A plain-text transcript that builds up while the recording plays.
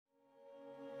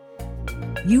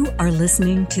You are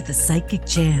listening to The Psychic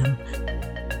Jam,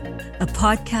 a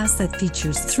podcast that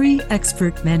features 3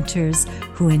 expert mentors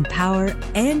who empower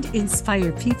and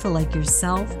inspire people like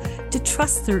yourself to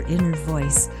trust their inner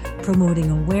voice, promoting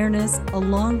awareness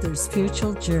along their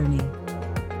spiritual journey.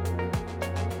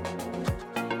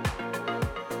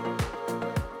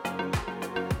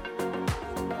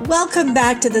 Welcome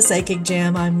back to The Psychic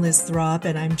Jam. I'm Liz Throp,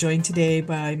 and I'm joined today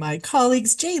by my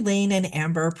colleagues Jay Lane and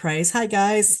Amber Price. Hi,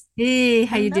 guys. Hey,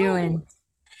 how you Hello. doing?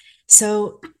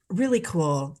 So, really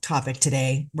cool topic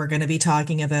today. We're going to be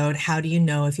talking about how do you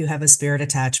know if you have a spirit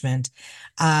attachment?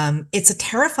 It's a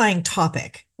terrifying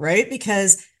topic, right?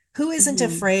 Because who isn't Mhm.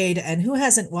 afraid and who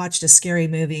hasn't watched a scary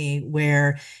movie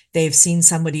where they've seen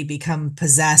somebody become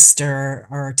possessed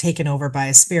or taken over by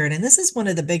a spirit? And this is one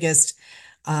of the biggest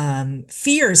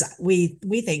fears we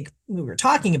think we were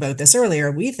talking about this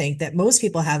earlier. We think that most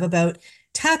people have about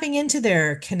tapping into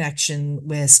their connection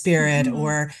with spirit Mhm.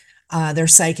 or their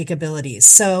psychic abilities.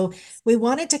 So we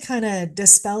wanted to kind of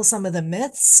dispel some of the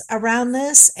myths around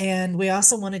this, and we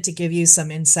also wanted to give you some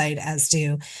insight as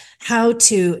to how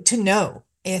to know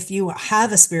if you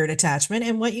have a spirit attachment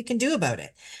and what you can do about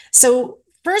it. So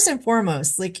first and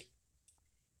foremost, like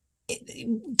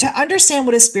to understand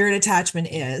what a spirit attachment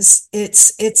is,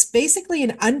 it's basically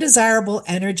an undesirable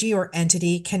energy or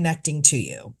entity connecting to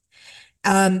you.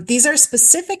 These are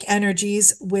specific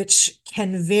energies which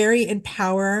can vary in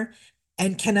power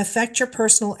and can affect your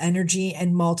personal energy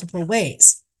in multiple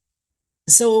ways.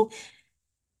 So,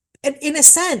 in a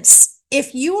sense,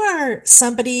 if you are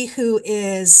somebody who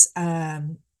is,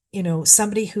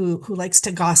 somebody who likes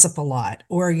to gossip a lot,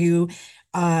 or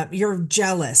you're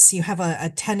jealous, you have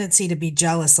a tendency to be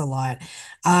jealous a lot,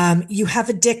 you have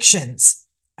addictions,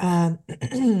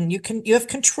 you have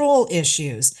control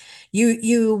issues,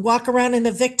 you walk around in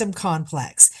the victim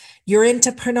complex, you're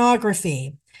into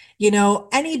pornography,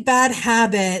 any bad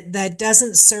habit that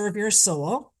doesn't serve your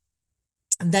soul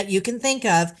that you can think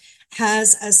of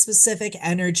has a specific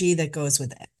energy that goes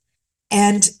with it.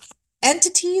 And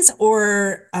entities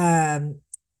or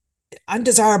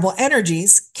undesirable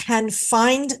energies can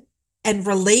find and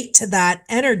relate to that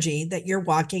energy that you're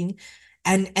walking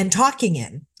and talking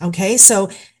in. Okay. So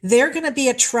they're going to be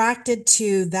attracted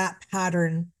to that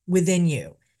pattern within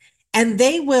you. And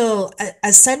they will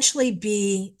essentially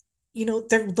be,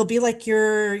 they'll be like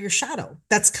your shadow.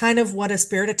 That's kind of what a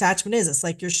spirit attachment is. It's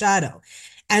like your shadow.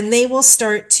 And they will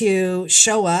start to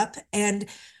show up. And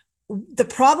the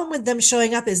problem with them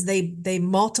showing up is they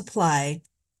multiply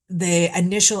the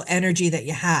initial energy that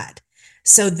you had.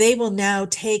 So they will now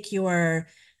take your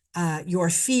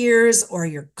fears or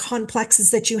your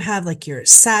complexes that you have, like your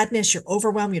sadness, your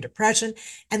overwhelm, your depression,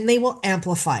 and they will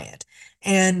amplify it.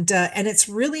 And it's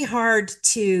really hard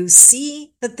to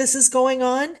see that this is going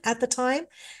on at the time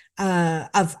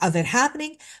of it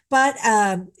happening. But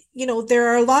there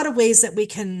are a lot of ways that we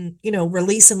can,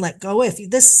 release and let go. If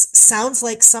this sounds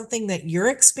like something that you're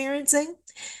experiencing,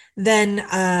 then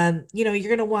you're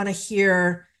going to want to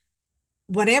hear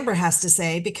what Amber has to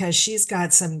say because she's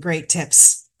got some great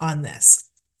tips on this.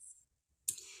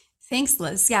 Thanks,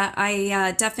 Liz. Yeah,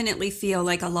 I definitely feel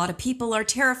like a lot of people are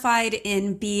terrified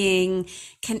in being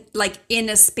like in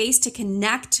a space to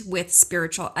connect with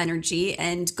spiritual energy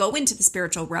and go into the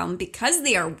spiritual realm because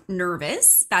they are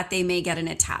nervous that they may get an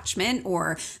attachment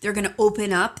or they're going to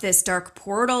open up this dark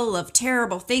portal of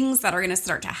terrible things that are going to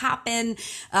start to happen.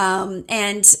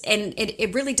 And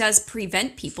it really does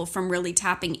prevent people from really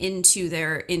tapping into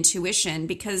their intuition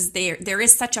because there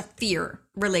is such a fear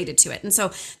related to it. And so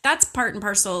that's part and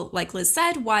parcel, like Liz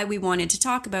said, why we wanted to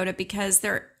talk about it, because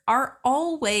there are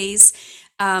always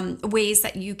ways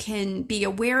that you can be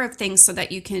aware of things so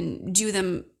that you can do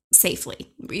them safely.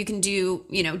 You can do,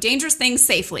 dangerous things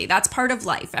safely. That's part of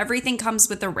life. Everything comes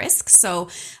with a risk. So,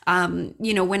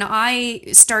 when I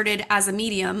started as a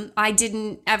medium, I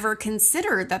didn't ever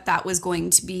consider that that was going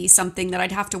to be something that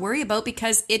I'd have to worry about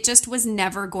because it just was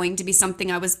never going to be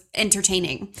something I was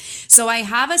entertaining. So I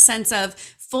have a sense of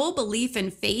full belief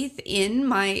and faith in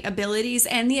my abilities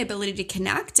and the ability to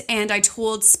connect. And I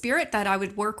told Spirit that I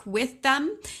would work with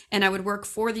them and I would work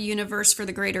for the universe for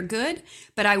the greater good,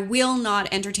 but I will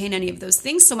not entertain any of those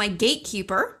things. So my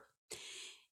gatekeeper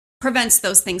prevents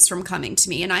those things from coming to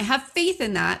me. And I have faith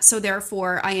in that. So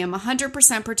therefore, I am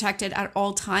 100% protected at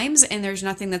all times, and there's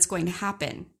nothing that's going to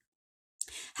happen.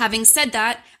 Having said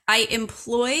that, I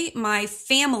employ my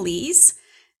family's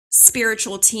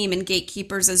spiritual team and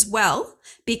gatekeepers as well,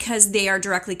 because they are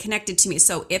directly connected to me.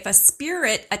 So if a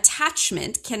spirit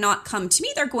attachment cannot come to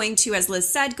me, they're going to, as Liz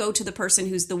said, go to the person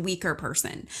who's the weaker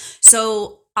person.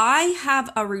 So I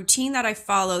have a routine that I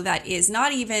follow that is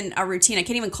not even a routine. I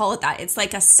can't even call it that. It's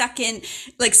like a second,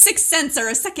 like sixth sense or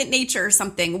a second nature or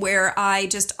something, where I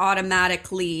just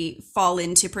automatically fall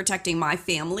into protecting my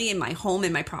family and my home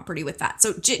and my property with that.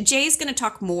 So Jay's going to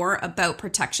talk more about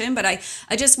protection, but I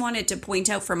just wanted to point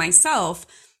out for myself,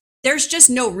 there's just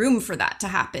no room for that to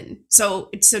happen. So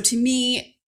to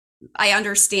me, I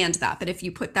understand that, but if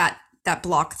you put that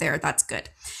block there, that's good.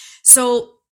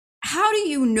 So how do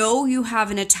you know you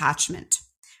have an attachment?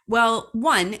 Well,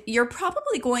 one, you're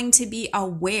probably going to be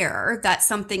aware that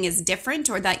something is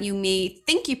different or that you may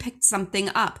think you picked something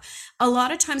up. A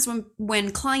lot of times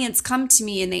when clients come to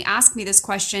me and they ask me this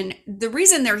question, the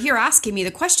reason they're here asking me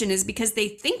the question is because they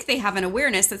think they have an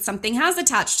awareness that something has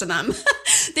attached to them.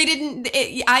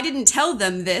 I didn't tell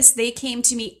them this. They came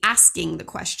to me asking the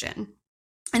question.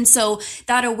 And so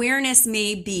that awareness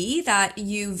may be that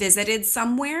you visited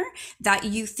somewhere, that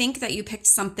you think that you picked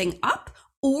something up,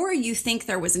 or you think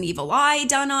there was an evil eye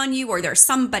done on you, or there's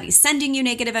somebody sending you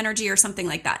negative energy or something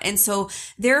like that. And so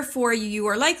therefore you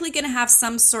are likely going to have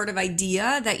some sort of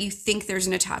idea that you think there's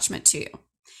an attachment to you.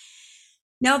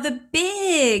 Now, the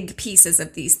big pieces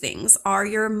of these things are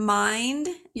your mind,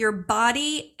 your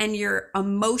body, and your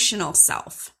emotional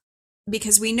self.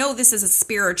 Because we know this is a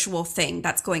spiritual thing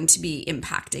that's going to be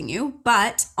impacting you.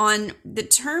 But on the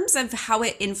terms of how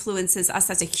it influences us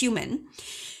as a human,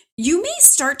 you may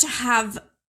start to have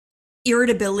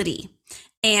irritability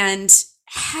and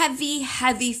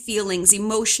heavy feelings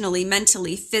emotionally,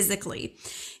 mentally, physically.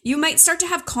 You might start to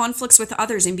have conflicts with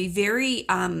others and be very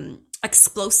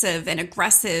explosive and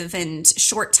aggressive and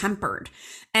short-tempered.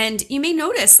 And you may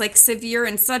notice like severe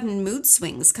and sudden mood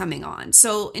swings coming on.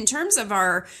 So in terms of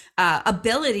our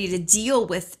ability to deal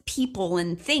with people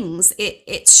and things,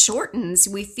 it shortens.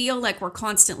 We feel like we're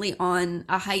constantly on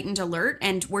a heightened alert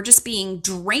and we're just being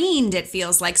drained, it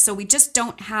feels like. So we just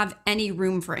don't have any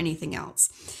room for anything else.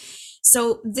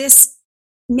 So this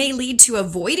may lead to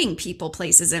avoiding people,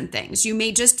 places, and things. You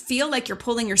may just feel like you're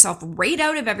pulling yourself right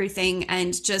out of everything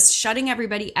and just shutting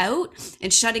everybody out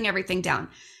and shutting everything down.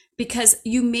 Because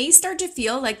you may start to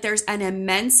feel like there's an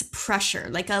immense pressure,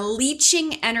 like a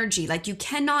leeching energy, like you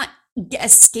cannot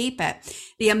escape it.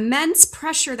 The immense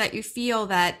pressure that you feel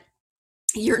that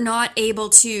you're not able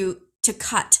to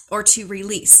cut or to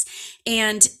release.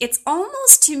 And it's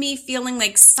almost to me feeling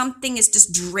like something is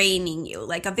just draining you,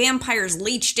 like a vampire's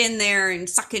leached in there and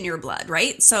sucking your blood,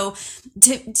 right? So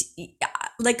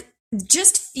like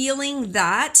just feeling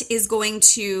that is going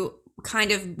to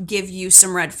kind of give you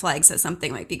some red flags that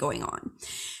something might be going on.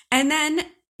 And then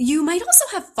you might also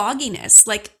have fogginess,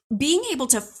 like being able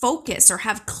to focus or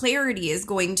have clarity is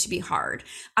going to be hard.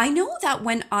 I know that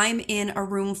when I'm in a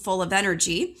room full of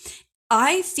energy,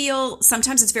 I feel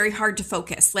sometimes it's very hard to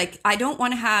focus. Like I don't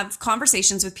want to have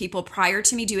conversations with people prior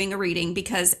to me doing a reading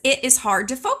because it is hard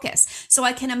to focus. So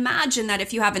I can imagine that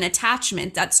if you have an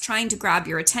attachment that's trying to grab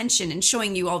your attention and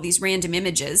showing you all these random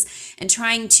images and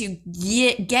trying to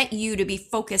get you to be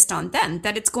focused on them,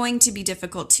 that it's going to be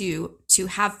difficult to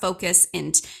have focus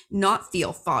and not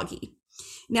feel foggy.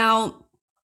 Now,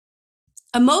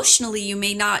 emotionally, you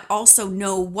may not also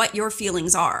know what your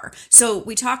feelings are. So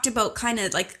we talked about kind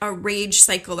of like a rage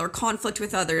cycle or conflict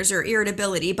with others or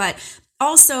irritability, but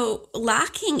also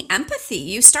lacking empathy.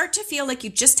 You start to feel like you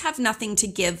just have nothing to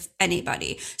give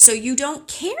anybody. So you don't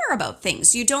care about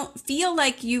things. You don't feel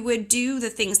like you would do the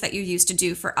things that you used to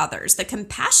do for others. The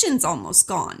compassion's almost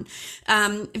gone.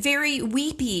 Very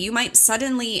weepy. You might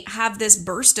suddenly have this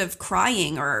burst of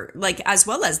crying or like as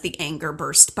well as the anger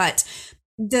burst, but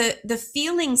the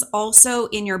feelings also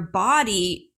in your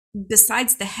body,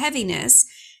 besides the heaviness,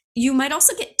 you might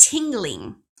also get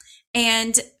tingling.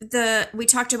 And we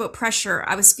talked about pressure.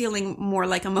 I was feeling more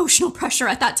like emotional pressure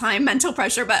at that time, mental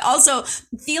pressure, but also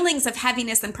feelings of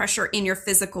heaviness and pressure in your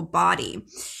physical body.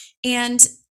 And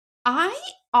I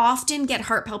often get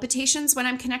heart palpitations when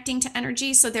I'm connecting to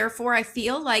energy. So therefore, I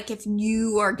feel like if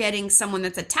you are getting someone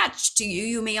that's attached to you,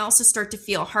 you may also start to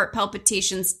feel heart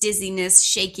palpitations, dizziness,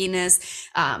 shakiness,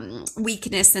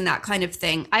 weakness, and that kind of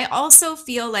thing. I also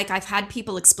feel like I've had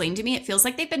people explain to me, it feels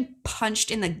like they've been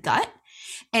punched in the gut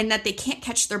and that they can't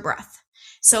catch their breath.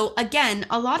 So again,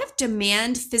 a lot of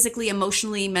demand physically,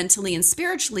 emotionally, mentally, and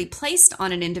spiritually placed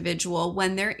on an individual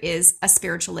when there is a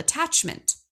spiritual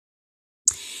attachment.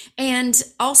 And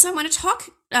also I want to talk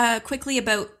quickly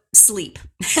about sleep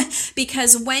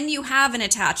because when you have an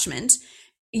attachment,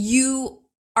 you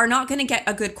are not going to get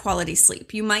a good quality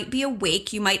sleep. You might be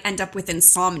awake. You might end up with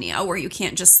insomnia where you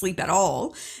can't just sleep at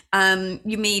all.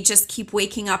 You may just keep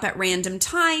waking up at random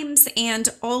times and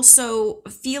also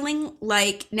feeling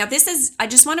like, now, this is, I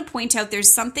just want to point out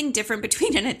there's something different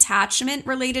between an attachment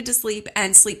related to sleep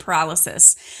and sleep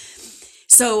paralysis.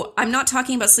 So I'm not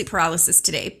talking about sleep paralysis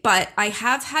today, but I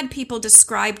have had people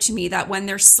describe to me that when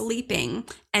they're sleeping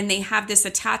and they have this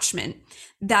attachment,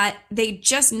 that they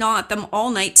just gnaw at them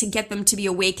all night to get them to be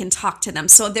awake and talk to them.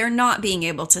 So they're not being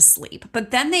able to sleep.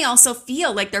 But then they also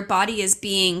feel like their body is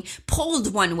being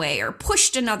pulled one way or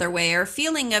pushed another way, or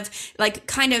feeling of like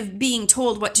kind of being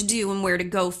told what to do and where to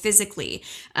go physically.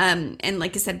 And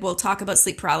like I said, we'll talk about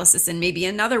sleep paralysis and maybe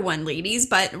another one, ladies.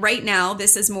 But right now,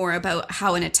 this is more about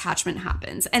how an attachment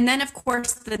happens. And then, of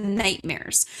course, the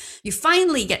nightmares. You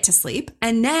finally get to sleep,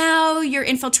 and now you're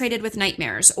infiltrated with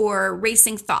nightmares or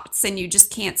racing thoughts, and you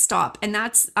just can't stop. And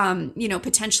that's,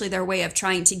 potentially their way of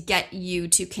trying to get you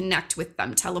to connect with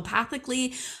them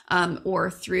telepathically, or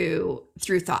through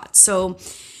thoughts. So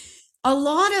a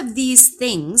lot of these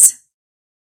things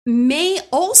may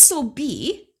also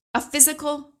be a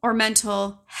physical or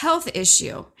mental health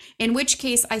issue, in which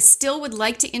case I still would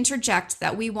like to interject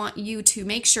that we want you to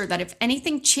make sure that if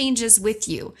anything changes with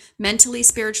you mentally,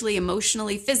 spiritually,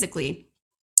 emotionally, physically,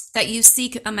 that you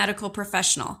seek a medical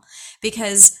professional,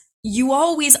 because you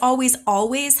always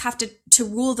have to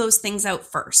rule those things out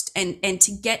first, and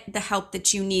to get the help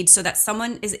that you need so that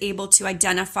someone is able to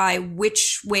identify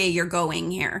which way you're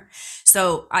going here.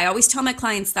 So I always tell my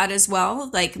clients that as well,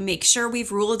 like, make sure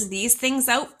we've ruled these things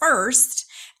out first,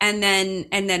 and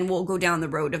then we'll go down the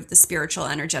road of the spiritual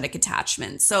energetic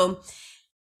attachment. So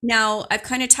now, I've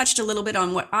kind of touched a little bit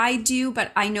on what I do,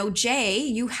 but I know, Jay,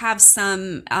 you have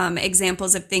some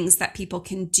examples of things that people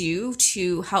can do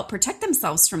to help protect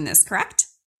themselves from this, correct?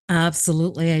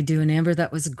 Absolutely, I do. And Amber,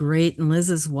 that was great. And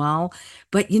Liz as well.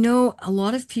 But a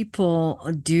lot of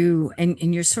people do,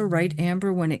 and you're so right,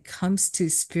 Amber, when it comes to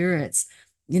spirits,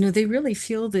 they really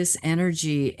feel this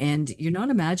energy, and you're not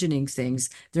imagining things.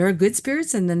 There are good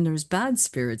spirits and then there's bad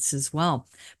spirits as well.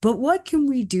 But what can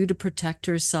we do to protect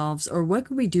ourselves, or what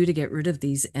can we do to get rid of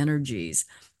these energies?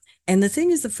 And the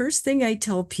thing is, the first thing I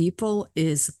tell people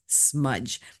is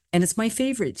smudge. And it's my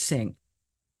favorite thing.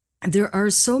 There are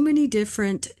so many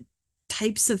different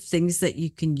types of things that you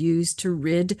can use to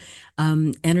rid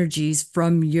energies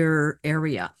from your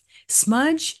area.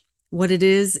 Smudge, what it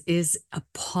is a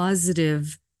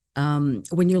positive.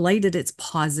 When you light it, it's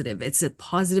positive. It's a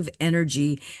positive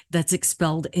energy that's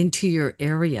expelled into your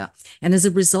area. And as a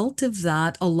result of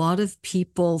that, a lot of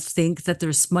people think that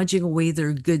they're smudging away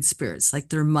their good spirits, like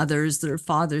their mothers, their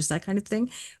fathers, that kind of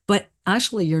thing. But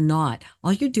actually, you're not.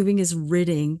 All you're doing is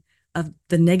ridding of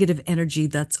the negative energy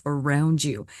that's around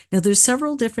you. Now, there's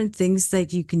several different things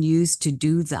that you can use to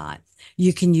do that.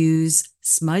 You can use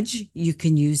smudge, you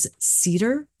can use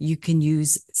cedar, you can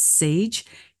use sage,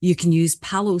 you can use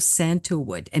Palo Santo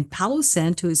wood. And Palo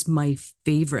Santo is my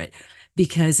favorite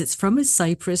because it's from a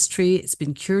cypress tree. It's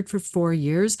been cured for 4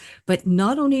 years, but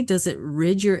not only does it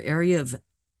rid your area of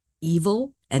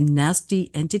evil and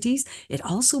nasty entities, it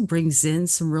also brings in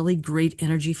some really great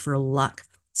energy for luck.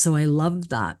 So I love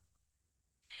that.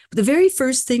 The very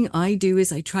first thing I do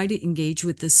is I try to engage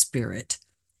with the spirit.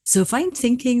 So if I'm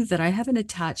thinking that I have an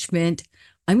attachment,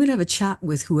 I'm going to have a chat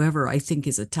with whoever I think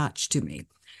is attached to me.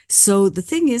 So the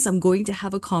thing is, I'm going to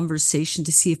have a conversation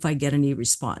to see if I get any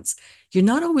response. You're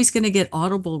not always going to get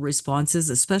audible responses,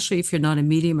 especially if you're not a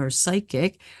medium or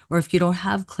psychic, or if you don't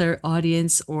have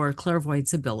clairaudience or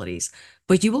clairvoyance abilities.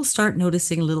 But you will start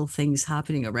noticing little things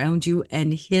happening around you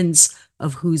and hints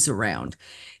of who's around.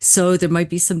 So there might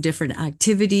be some different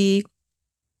activity.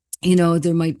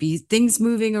 There might be things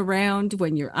moving around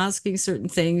when you're asking certain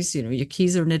things. Your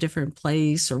keys are in a different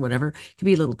place or whatever. It could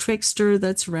be a little trickster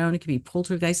that's around. It could be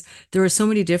poltergeist. There are so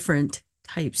many different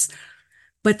types.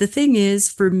 But the thing is,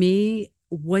 for me,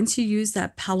 once you use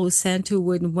that Palo Santo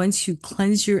wood, and once you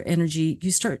cleanse your energy,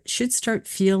 you should start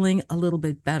feeling a little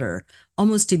bit better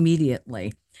almost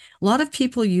immediately. A lot of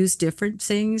people use different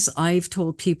things. I've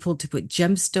told people to put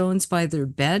gemstones by their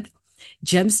bed.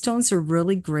 Gemstones are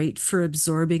really great for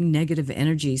absorbing negative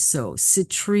energy. So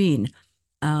citrine,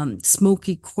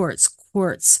 smoky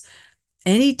quartz,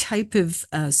 any type of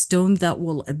stone that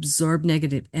will absorb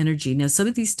negative energy. Now, some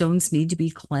of these stones need to be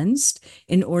cleansed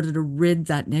in order to rid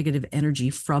that negative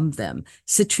energy from them.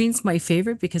 Citrine's my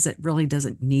favorite because it really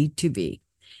doesn't need to be.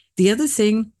 The other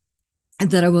thing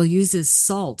that I will use is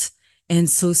salt. And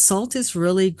so salt is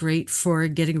really great for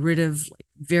getting rid of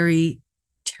very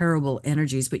terrible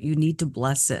energies, but you need to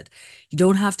bless it. You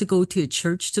don't have to go to a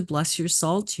church to bless your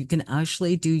salt. You can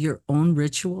actually do your own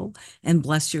ritual and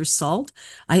bless your salt.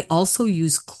 I also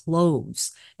use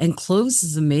cloves, and cloves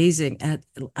is amazing.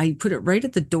 I put it right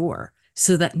at the door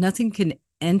so that nothing can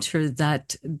enter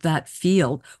that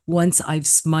field once I've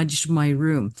smudged my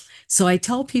room. So I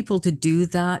tell people to do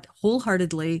that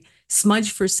wholeheartedly.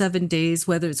 Smudge for 7 days,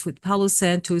 whether it's with Palo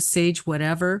Santo, sage,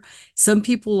 whatever. Some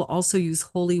people will also use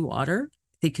holy water.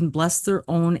 They can bless their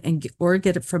own or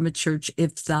get it from a church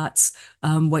if that's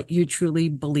what you truly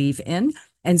believe in.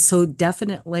 And so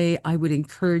definitely I would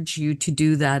encourage you to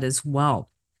do that as well.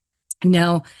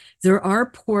 Now, there are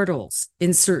portals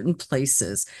in certain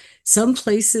places. Some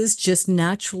places just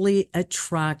naturally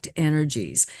attract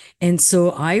energies. And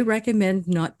so I recommend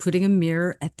not putting a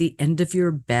mirror at the end of your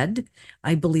bed.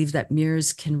 I believe that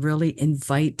mirrors can really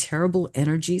invite terrible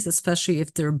energies, especially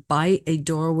if they're by a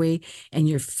doorway and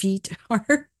your feet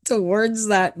are towards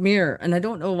that mirror. And I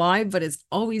don't know why, but it's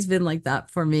always been like that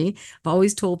for me. I've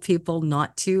always told people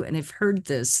not to, and I've heard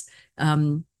this.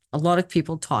 A lot of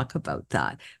people talk about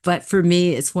that, but for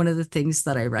me, it's one of the things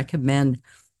that I recommend.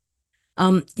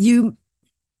 You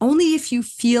only if you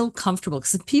feel comfortable,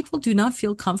 because people do not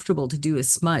feel comfortable to do a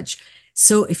smudge.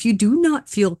 So if you do not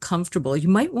feel comfortable, you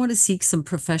might want to seek some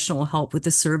professional help with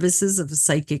the services of a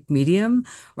psychic medium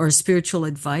or a spiritual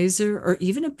advisor or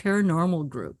even a paranormal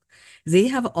group. They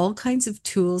have all kinds of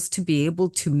tools to be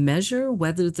able to measure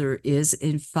whether there is,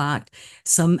 in fact,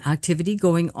 some activity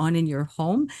going on in your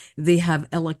home. They have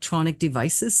electronic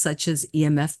devices such as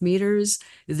EMF meters.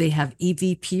 They have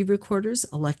EVP recorders,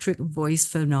 electrical voice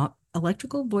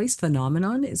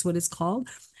phenomenon is what it's called.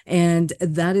 And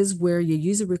that is where you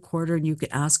use a recorder and you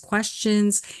can ask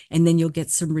questions and then you'll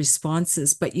get some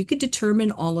responses. But you can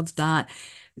determine all of that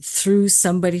through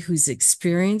somebody who's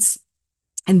experienced,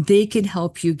 and they can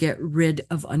help you get rid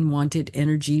of unwanted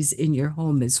energies in your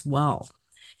home as well.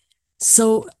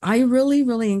 So I really,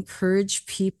 really encourage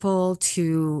people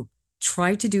to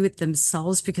try to do it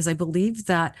themselves, because I believe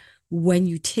that when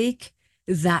you take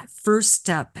that first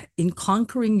step in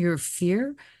conquering your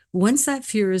fear, once that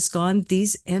fear is gone,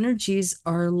 these energies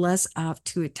are less apt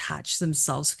to attach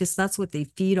themselves because that's what they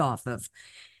feed off of.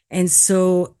 And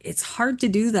so it's hard to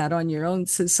do that on your own.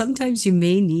 So sometimes you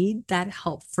may need that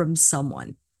help from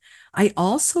someone. I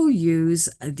also use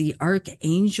the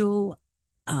Archangel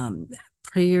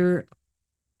prayer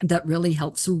that really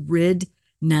helps rid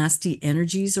nasty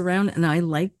energies around. And I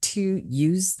like to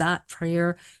use that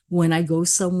prayer when I go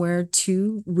somewhere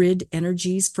to rid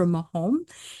energies from a home.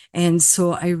 And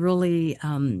so I really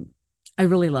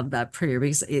love that prayer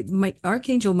because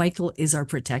Archangel Michael is our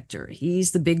protector.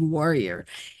 He's the big warrior.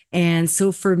 And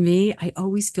so for me, I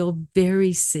always feel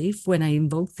very safe when I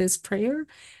invoke this prayer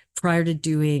prior to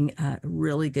doing a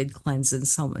really good cleanse in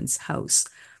someone's house.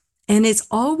 And it's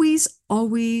always,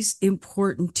 always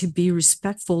important to be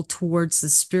respectful towards the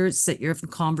spirits that you're having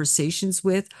conversations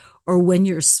with, or when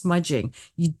you're smudging.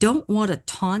 You don't want to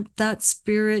taunt that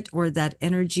spirit or that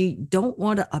energy. You don't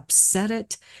want to upset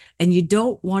it, and you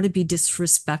don't want to be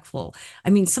disrespectful. I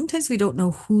mean, sometimes we don't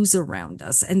know who's around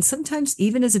us, and sometimes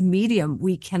even as a medium,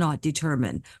 we cannot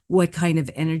determine what kind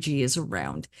of energy is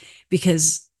around,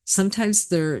 because sometimes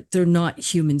they're not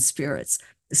human spirits.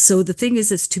 So the thing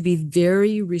is to be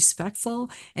very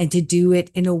respectful and to do it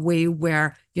in a way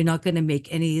where you're not going to make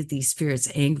any of these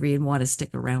spirits angry and want to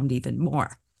stick around even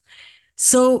more.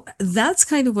 So that's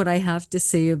kind of what I have to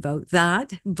say about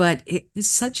that. But it is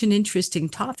such an interesting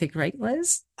topic, right,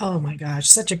 Liz? Oh my gosh,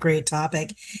 such a great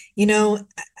topic. You know,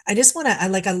 I just want to, I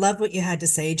love what you had to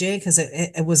say, Jay, because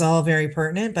it was all very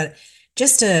pertinent. But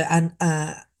just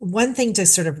to, one thing to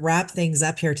sort of wrap things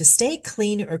up here, to stay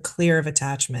clean or clear of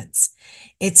attachments,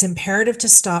 it's imperative to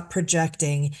stop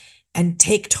projecting and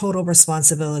take total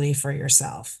responsibility for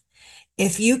yourself.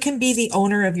 If you can be the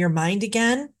owner of your mind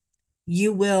again,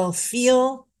 you will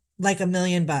feel like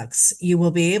 $1,000,000. You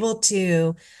will be able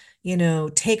to,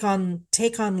 take on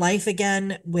life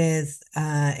again with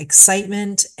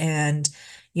excitement and,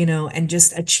 and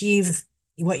just achieve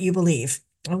what you believe.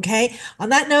 Okay. On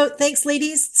that note, thanks,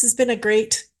 ladies. This has been a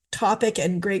great topic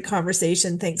and great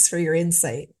conversation. Thanks for your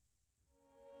insight.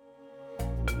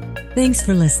 Thanks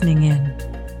for listening in.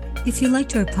 If you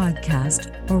liked our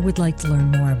podcast or would like to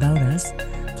learn more about us,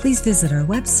 please visit our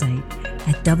website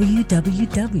at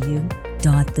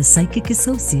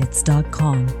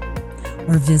www.thepsychicassociates.com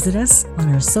or visit us on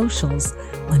our socials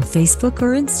on Facebook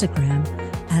or Instagram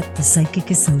at The Psychic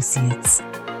Associates.